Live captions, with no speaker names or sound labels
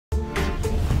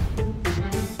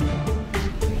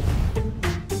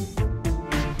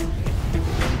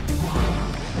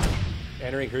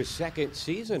entering her second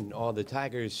season on the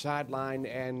Tigers sideline,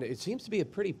 and it seems to be a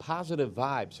pretty positive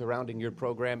vibe surrounding your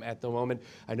program at the moment.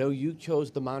 I know you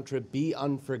chose the mantra, be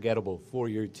unforgettable, for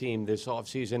your team this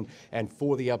offseason and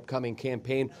for the upcoming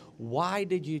campaign. Why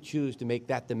did you choose to make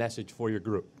that the message for your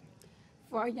group?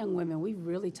 For our young women, we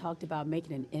really talked about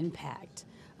making an impact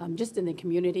just in the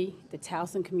community, the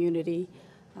Towson community,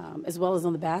 as well as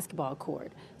on the basketball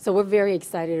court. So we're very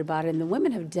excited about it, and the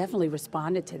women have definitely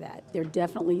responded to that. They're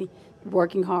definitely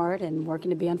working hard and working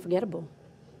to be unforgettable.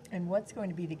 And what's going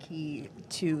to be the key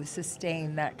to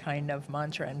sustain that kind of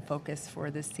mantra and focus for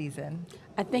this season?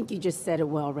 I think you just said it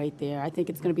well right there. I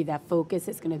think it's going to be that focus,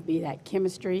 it's going to be that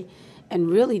chemistry, and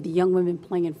really the young women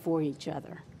playing for each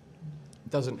other.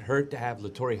 It doesn't hurt to have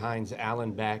LaTorrey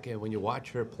Hines-Allen back, and when you watch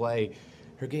her play,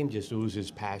 her game just oozes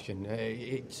passion.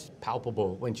 It's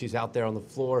palpable when she's out there on the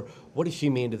floor. What does she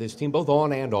mean to this team, both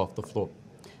on and off the floor?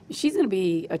 She's going to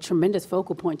be a tremendous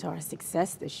focal point to our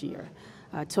success this year.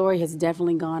 Tori has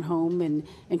definitely gone home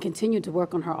and continued to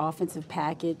work on her offensive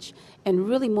package, and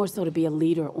really more so to be a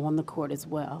leader on the court as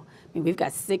well. I mean, we've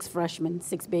got 6 freshmen,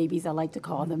 6 babies, I like to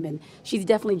call them, and she's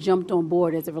definitely jumped on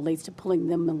board as it relates to pulling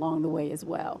them along the way as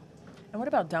well. And what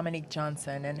about Dominique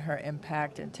Johnson and her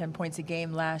impact at 10 points a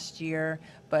game last year,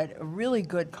 but a really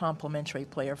good complementary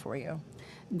player for you?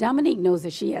 Dominique knows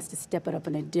that she has to step it up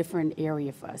in a different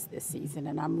area for us this season,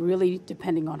 and I'm really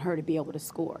depending on her to be able to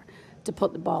score, to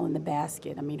put the ball in the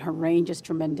basket. I mean, her range is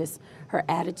tremendous, her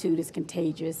attitude is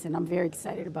contagious, and I'm very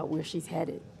excited about where she's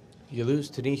headed. You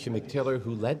lose Tanisha McTiller,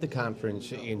 who led the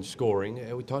conference in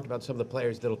scoring. We talked about some of the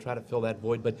players that'll try to fill that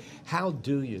void, but how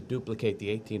do you duplicate the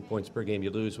 18 points per game you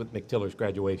lose with McTiller's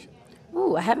graduation?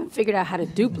 Ooh, I haven't figured out how to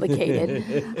duplicate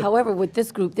it. However, with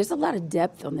this group, there's a lot of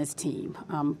depth on this team.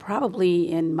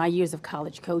 Probably in my years of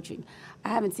college coaching, I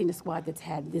haven't seen a squad that's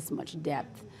had this much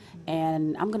depth.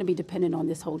 And I'm going to be dependent on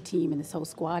this whole team and this whole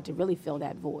squad to really fill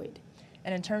that void.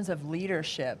 And in terms of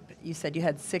leadership, you said you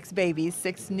had 6 babies,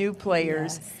 6 new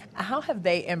players. Yes. How have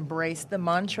they embraced the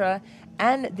mantra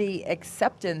and the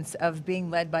acceptance of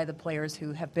being led by the players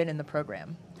who have been in the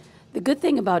program? The good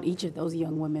thing about each of those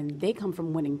young women, they come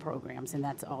from winning programs, and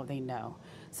that's all they know.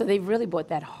 So they've really brought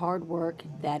that hard work,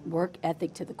 that work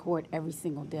ethic to the court every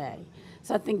single day.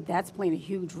 So I think that's playing a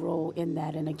huge role in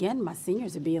that. And again, my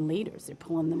seniors are being leaders. They're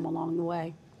pulling them along the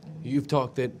way. You've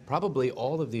talked that probably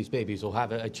all of these babies will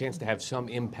have a chance to have some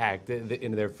impact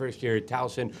in their first year at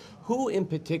Towson. Who in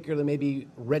particular may be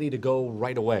ready to go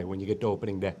right away when you get to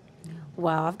opening day?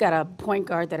 Wow, I've got a point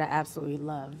guard that I absolutely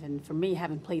love. And for me,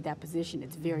 having played that position,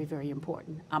 it's very, very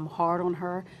important. I'm hard on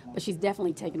her, but she's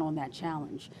definitely taken on that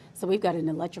challenge. So we've got an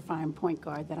electrifying point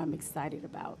guard that I'm excited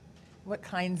about. What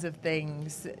kinds of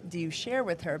things do you share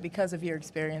with her because of your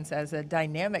experience as a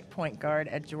dynamic point guard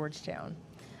at Georgetown?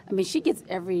 I mean, she gets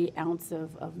every ounce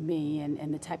of me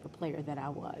and the type of player that I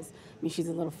was. I mean, she's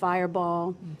a little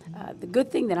fireball. The good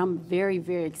thing that I'm very,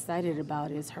 very excited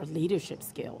about is her leadership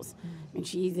skills. I mean,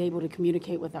 she's able to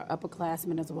communicate with our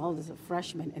upperclassmen as well as the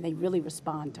freshmen, and they really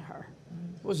respond to her.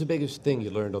 What was the biggest thing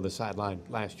you learned on the sideline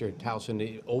last year at Towson?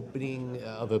 The opening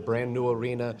of a brand new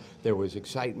arena, there was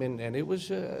excitement, and it was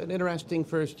an interesting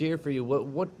first year for you.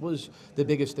 What was the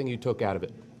biggest thing you took out of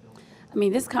it? I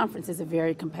mean, this conference is a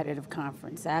very competitive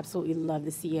conference. I absolutely love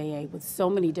the CAA with so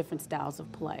many different styles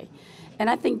of play. And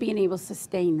I think being able to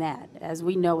sustain that, as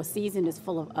we know, a season is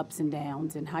full of ups and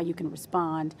downs, and how you can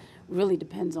respond really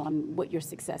depends on what your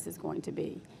success is going to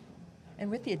be. And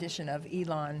with the addition of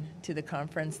Elon to the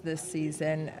conference this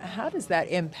season, how does that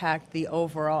impact the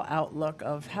overall outlook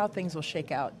of how things will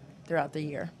shake out throughout the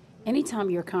year? Anytime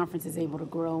your conference is able to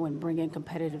grow and bring in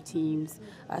competitive teams,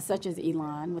 such as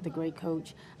Elon with a great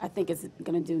coach, I think it's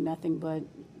going to do nothing but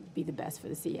be the best for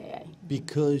the CAA.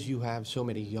 Because you have so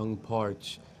many young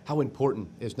parts, how important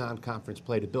is non-conference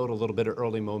play to build a little bit of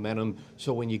early momentum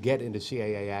so when you get into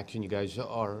CAA action, you guys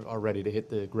are ready to hit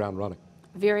the ground running?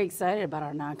 Very excited about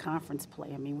our non-conference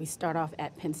play. I mean, we start off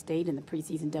at Penn State in the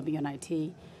preseason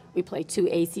WNIT. We play 2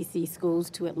 ACC schools,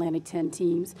 2 Atlantic 10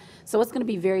 teams. So it's going to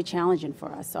be very challenging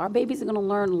for us. So our babies are going to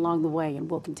learn along the way, and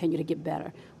we'll continue to get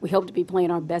better. We hope to be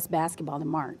playing our best basketball in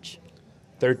March.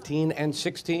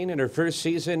 13-16 in her first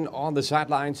season on the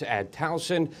sidelines at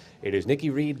Towson. It is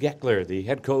Niki Reid Geckeler, the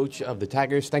head coach of the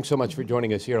Tigers. Thanks so much for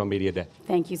joining us here on Media Day.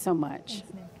 Thank you so much.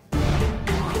 Thanks,